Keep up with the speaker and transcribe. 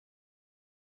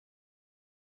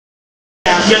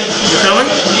You filming?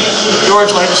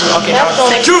 George Laverson. Okay, now.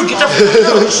 Dude, get the f***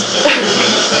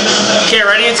 Okay,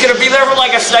 ready? It's gonna be there for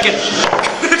like a second.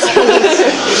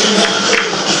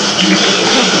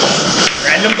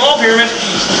 Random ball pyramid.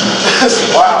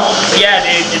 Wow. Yeah,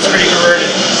 dude, it's pretty perverted.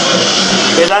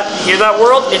 Hear that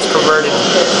world? It's perverted.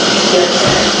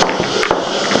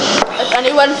 If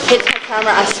anyone hits my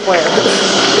camera, I swear.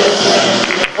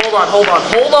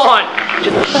 Hold on.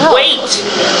 Just wait.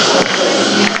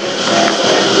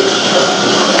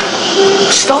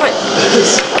 Stop it.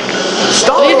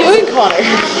 Stop. What are you doing, Connor?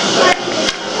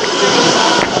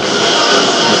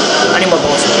 I need more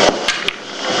balls.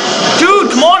 Dude,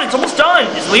 come on, it's almost done.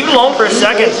 Just leave it alone for a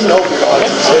second. No, God.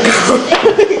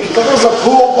 That was a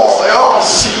pool ball. Oh,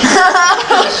 shit.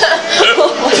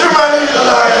 Too many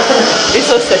tonight. You're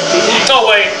so sick, DJ. Oh,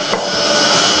 wait.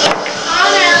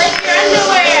 Connor, lift your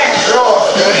underwear. Oh,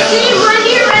 okay. Can you run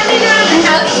your running around the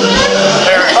house with?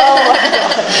 There.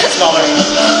 Smaller.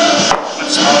 Much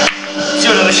smaller. See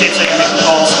what other shapes I can make with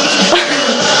balls.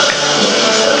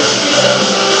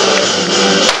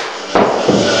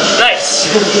 Nice.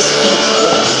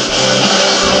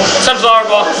 Sunflower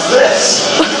ball. This.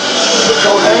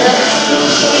 Coat hanger?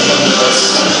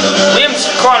 Liam's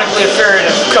chronically afraid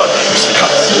of coat hangers.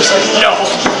 No.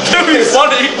 That'd be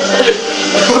funny.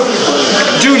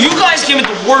 Dude, you guys came at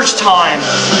the worst time.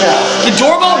 Yeah. The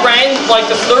doorbell rang like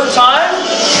the third time,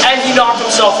 and he knocked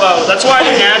himself out. That's why I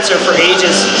didn't answer for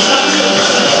ages.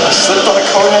 I slipped on a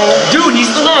coat hanger. Dude, he's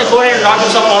still on a coat hanger, knocked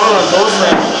himself out on a door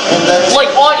frame. And then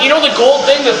Like on, you know the gold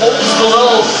thing that holds the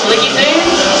little clicky thing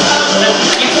that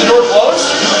keeps the door closed?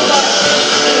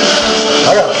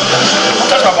 I got it. Don't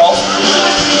touch my balls.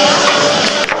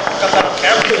 Got that on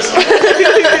camera.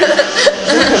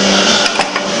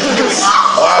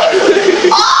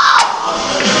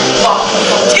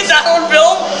 Get that on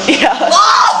film? Yeah.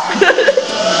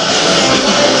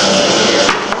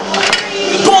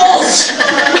 Balls!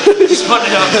 Just put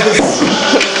it up.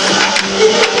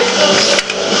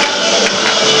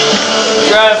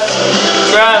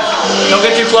 Trev, don't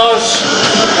get too close.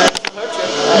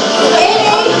 Hey,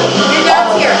 your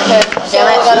dad's here. Damn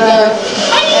it, gotta go.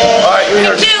 Alright, you're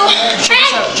here. Two. Hey,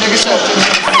 Check us out.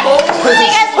 we'll see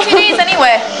you guys in 2 days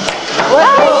anyway. We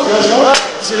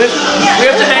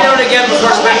have to hang out again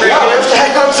before spring break.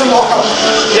 Hang on tomorrow.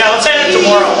 Yeah, let's hang out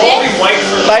tomorrow. I'll be white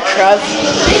for Bye, Trev.